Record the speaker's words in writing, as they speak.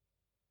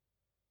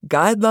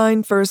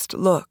Guideline First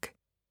Look,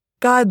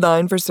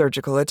 Guideline for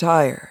Surgical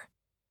Attire,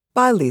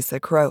 by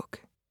Lisa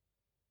Croak.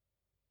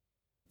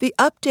 The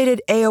updated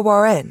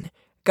AORN,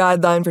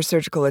 Guideline for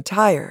Surgical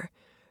Attire,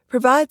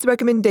 provides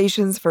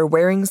recommendations for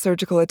wearing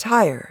surgical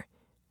attire,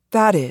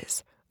 that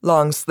is,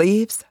 long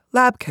sleeves,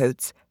 lab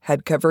coats,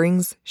 head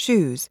coverings,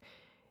 shoes,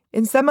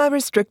 in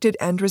semi-restricted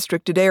and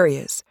restricted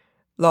areas,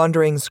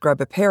 laundering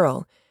scrub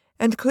apparel,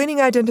 and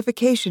cleaning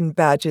identification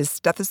badges,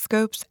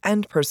 stethoscopes,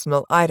 and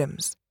personal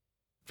items.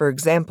 For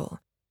example,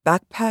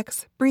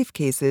 backpacks,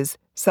 briefcases,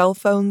 cell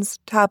phones,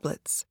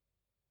 tablets.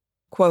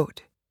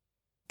 Quote,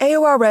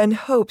 AORN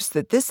hopes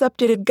that this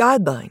updated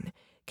guideline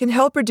can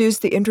help reduce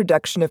the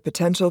introduction of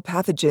potential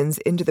pathogens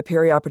into the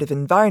perioperative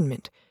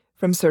environment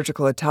from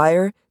surgical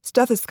attire,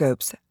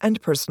 stethoscopes,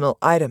 and personal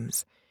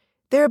items,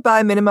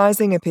 thereby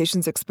minimizing a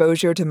patient's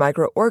exposure to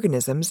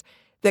microorganisms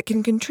that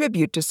can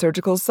contribute to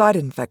surgical site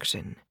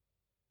infection.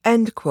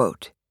 End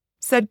quote,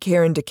 said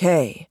Karen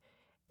Decay,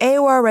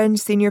 AORN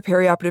Senior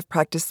Perioperative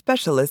Practice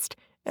Specialist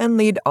and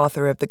lead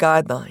author of the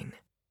guideline.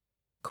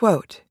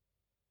 Quote,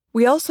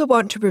 we also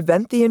want to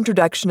prevent the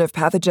introduction of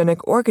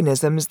pathogenic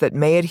organisms that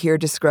may adhere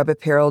to scrub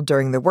apparel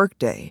during the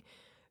workday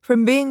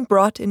from being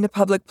brought into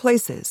public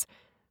places,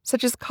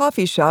 such as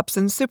coffee shops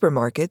and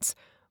supermarkets,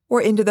 or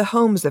into the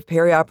homes of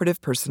perioperative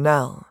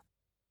personnel.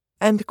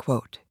 End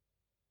quote.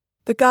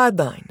 The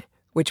guideline,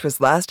 which was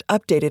last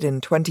updated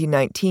in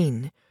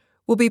 2019,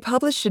 will be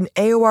published in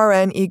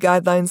AORN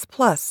eGuidelines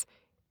Plus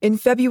in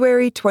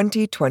February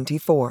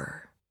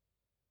 2024.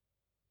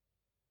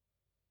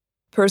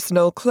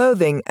 Personal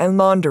clothing and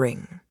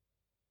laundering.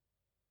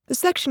 The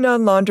section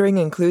on laundering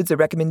includes a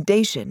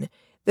recommendation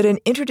that an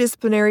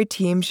interdisciplinary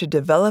team should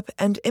develop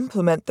and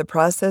implement the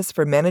process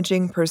for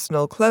managing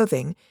personal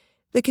clothing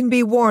that can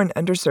be worn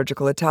under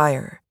surgical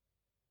attire.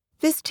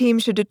 This team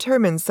should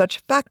determine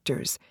such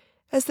factors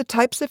as the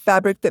types of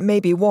fabric that may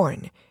be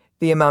worn,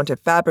 the amount of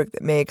fabric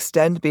that may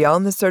extend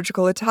beyond the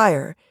surgical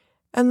attire,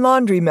 and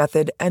laundry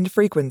method and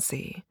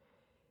frequency.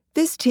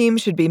 This team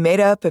should be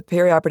made up of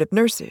perioperative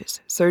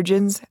nurses,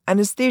 surgeons,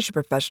 anesthesia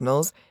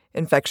professionals,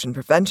 infection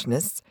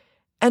preventionists,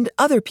 and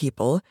other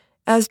people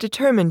as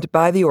determined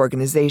by the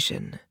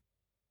organization.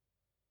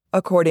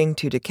 According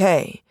to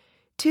Decay,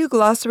 2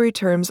 glossary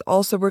terms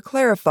also were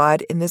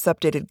clarified in this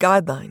updated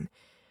guideline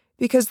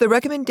because the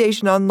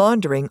recommendation on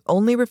laundering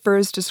only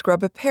refers to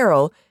scrub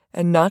apparel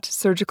and not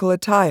surgical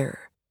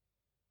attire.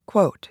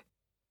 Quote,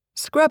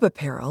 scrub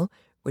apparel,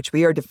 which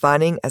we are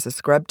defining as a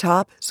scrub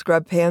top,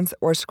 scrub pants,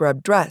 or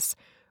scrub dress,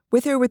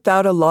 with or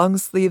without a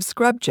long-sleeve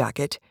scrub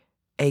jacket,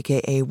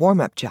 aka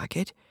warm-up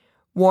jacket,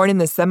 worn in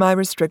the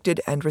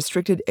semi-restricted and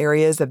restricted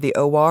areas of the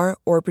OR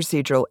or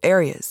procedural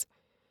areas,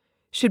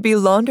 should be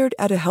laundered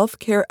at a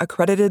healthcare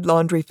accredited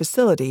laundry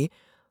facility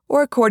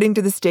or according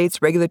to the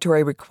state's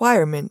regulatory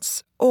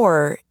requirements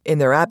or, in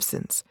their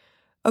absence,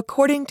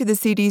 according to the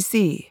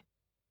CDC,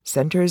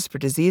 Centers for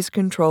Disease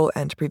Control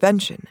and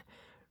Prevention,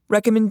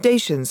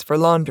 recommendations for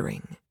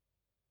laundering.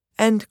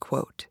 End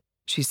quote,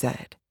 she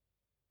said.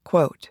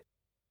 Quote,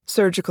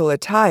 surgical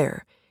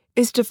attire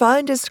is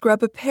defined as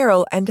scrub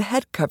apparel and a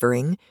head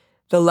covering,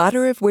 the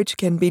latter of which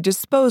can be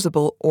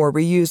disposable or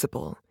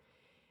reusable.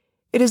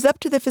 It is up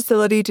to the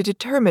facility to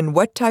determine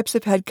what types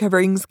of head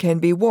coverings can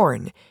be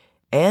worn,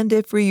 and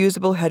if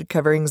reusable head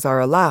coverings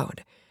are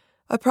allowed,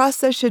 a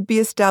process should be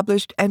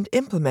established and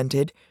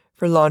implemented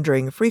for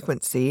laundering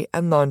frequency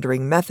and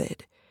laundering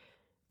method.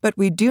 But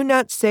we do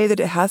not say that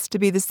it has to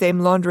be the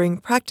same laundering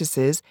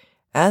practices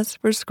as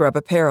for scrub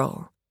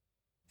apparel.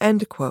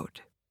 End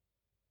quote.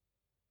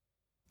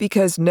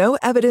 Because no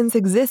evidence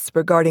exists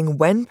regarding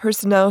when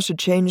personnel should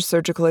change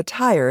surgical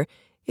attire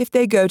if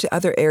they go to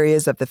other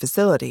areas of the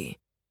facility.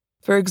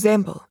 For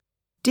example,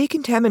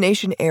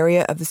 decontamination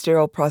area of the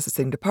sterile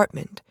processing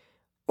department,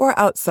 or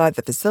outside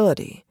the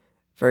facility,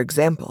 for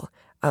example,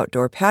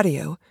 outdoor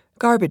patio,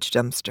 garbage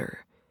dumpster.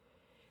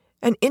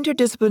 An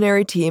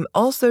interdisciplinary team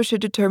also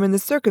should determine the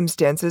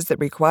circumstances that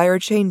require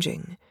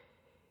changing.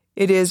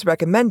 It is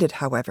recommended,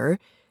 however,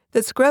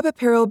 that scrub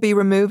apparel be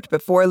removed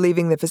before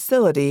leaving the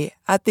facility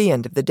at the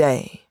end of the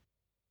day.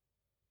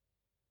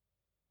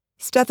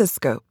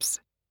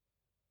 Stethoscopes.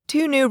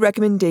 2 new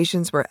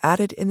recommendations were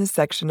added in the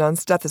section on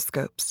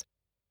stethoscopes.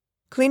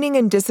 Cleaning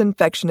and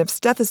disinfection of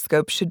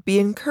stethoscopes should be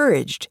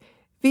encouraged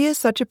via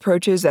such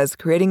approaches as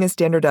creating a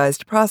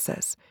standardized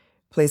process,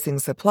 placing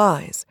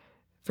supplies,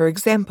 for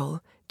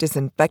example,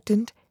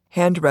 disinfectant,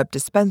 hand rub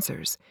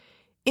dispensers,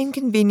 in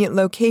convenient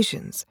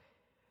locations,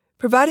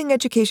 providing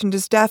education to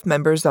staff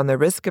members on the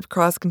risk of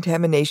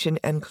cross-contamination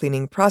and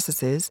cleaning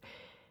processes,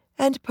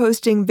 and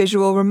posting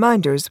visual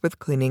reminders with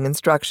cleaning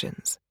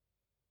instructions.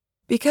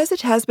 Because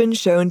it has been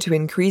shown to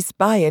increase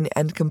buy-in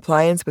and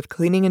compliance with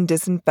cleaning and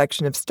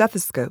disinfection of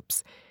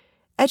stethoscopes,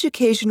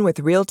 education with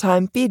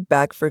real-time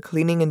feedback for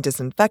cleaning and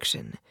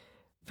disinfection,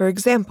 for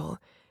example,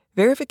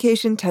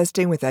 verification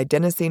testing with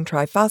adenosine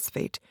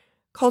triphosphate,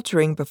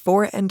 culturing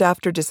before and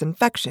after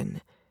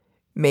disinfection,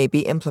 may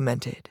be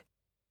implemented.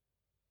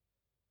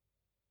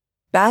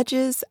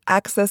 Badges,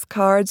 access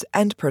cards,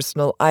 and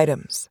personal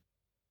items.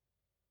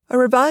 A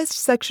revised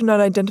section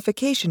on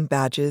identification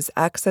badges,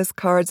 access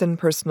cards, and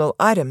personal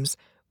items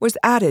was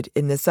added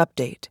in this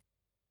update.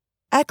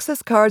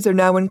 Access cards are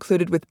now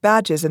included with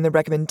badges in the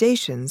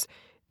recommendations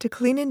to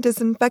clean and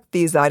disinfect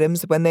these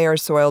items when they are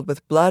soiled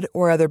with blood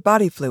or other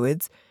body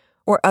fluids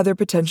or other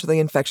potentially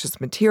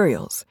infectious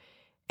materials,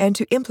 and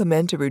to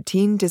implement a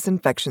routine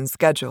disinfection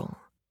schedule.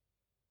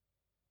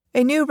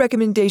 A new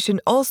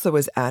recommendation also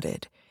was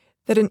added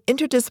that an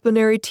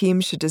interdisciplinary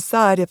team should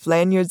decide if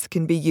lanyards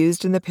can be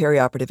used in the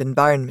perioperative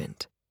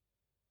environment.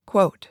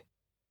 Quote,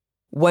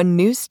 "One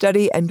new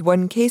study and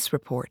one case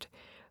report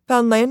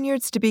found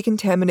lanyards to be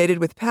contaminated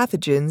with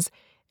pathogens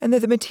and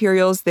that the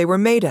materials they were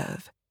made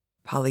of,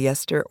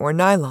 polyester or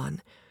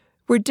nylon,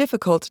 were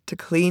difficult to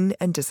clean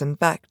and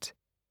disinfect."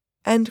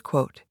 End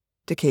quote,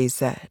 Takei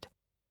said.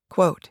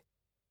 Quote,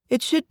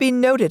 "It should be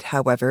noted,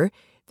 however,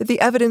 that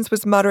the evidence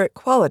was moderate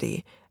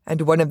quality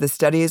and one of the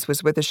studies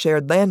was with a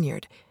shared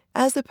lanyard,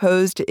 as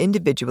opposed to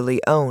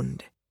individually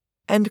owned."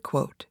 End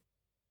quote.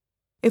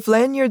 If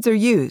lanyards are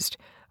used,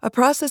 a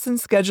process and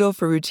schedule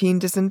for routine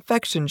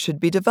disinfection should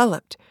be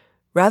developed,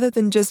 rather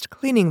than just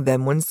cleaning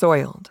them when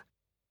soiled.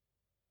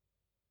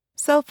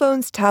 Cell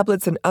phones,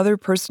 tablets, and other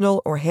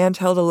personal or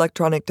handheld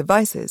electronic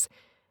devices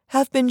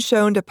have been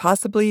shown to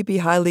possibly be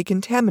highly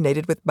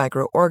contaminated with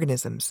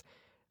microorganisms,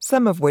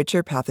 some of which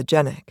are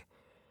pathogenic.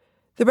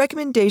 The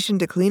recommendation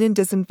to clean and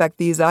disinfect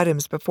these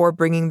items before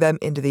bringing them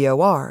into the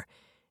OR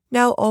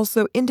now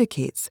also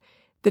indicates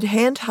that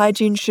hand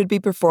hygiene should be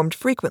performed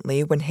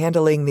frequently when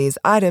handling these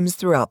items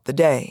throughout the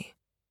day.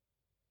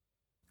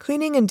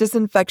 Cleaning and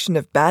disinfection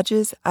of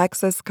badges,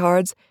 access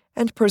cards,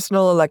 and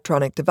personal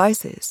electronic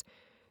devices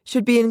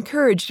should be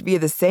encouraged via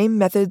the same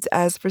methods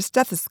as for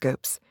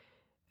stethoscopes.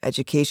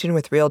 Education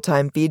with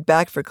real-time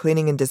feedback for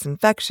cleaning and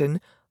disinfection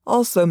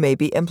also may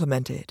be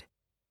implemented.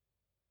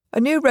 A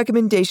new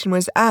recommendation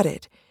was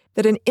added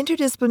that an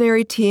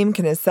interdisciplinary team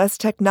can assess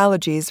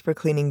technologies for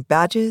cleaning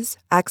badges,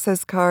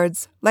 access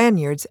cards,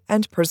 lanyards,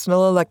 and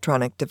personal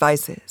electronic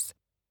devices.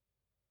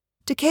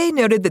 Takei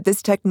noted that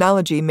this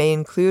technology may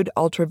include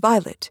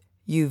ultraviolet,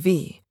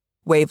 UV,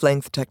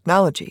 wavelength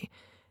technology,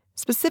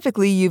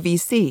 specifically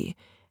UVC,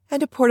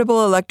 and a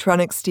portable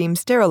electronic steam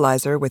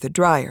sterilizer with a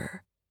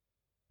dryer.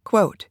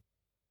 Quote,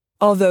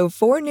 "Although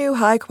 4 new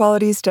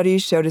high-quality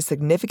studies showed a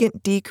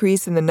significant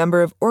decrease in the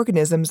number of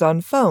organisms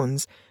on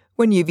phones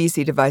when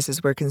UVC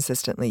devices were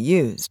consistently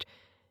used,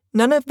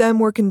 none of them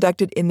were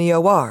conducted in the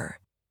OR.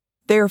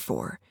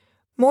 Therefore,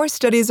 more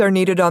studies are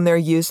needed on their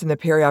use in the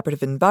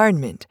perioperative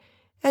environment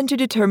and to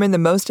determine the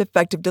most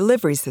effective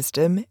delivery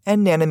system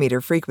and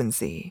nanometer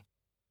frequency."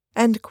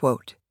 End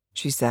quote,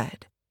 she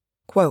said.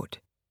 Quote,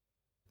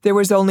 "There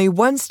was only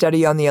one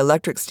study on the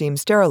electric steam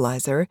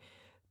sterilizer,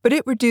 but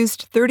it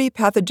reduced 30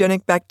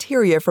 pathogenic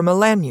bacteria from a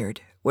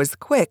lanyard, was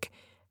quick,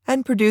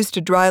 and produced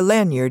a dry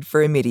lanyard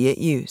for immediate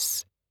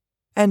use."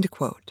 End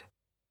quote.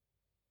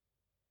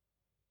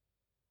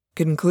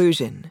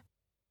 Conclusion.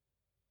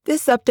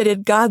 This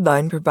updated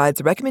guideline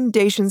provides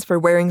recommendations for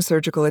wearing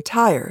surgical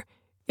attire,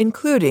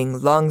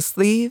 including long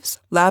sleeves,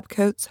 lab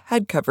coats,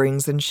 head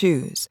coverings, and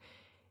shoes,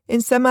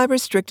 in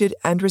semi-restricted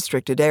and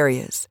restricted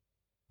areas,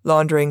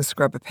 laundering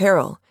scrub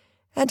apparel,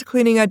 and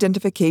cleaning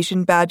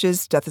identification badges,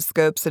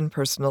 stethoscopes, and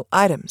personal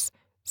items,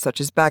 such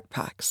as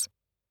backpacks.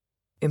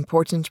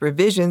 Important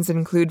revisions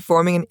include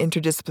forming an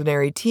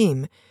interdisciplinary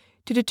team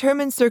to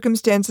determine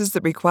circumstances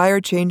that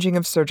require changing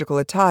of surgical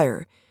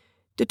attire,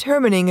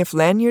 determining if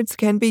lanyards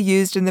can be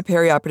used in the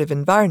perioperative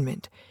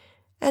environment,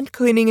 and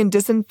cleaning and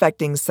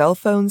disinfecting cell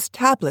phones,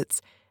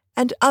 tablets,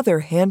 and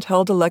other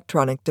handheld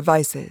electronic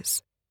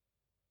devices.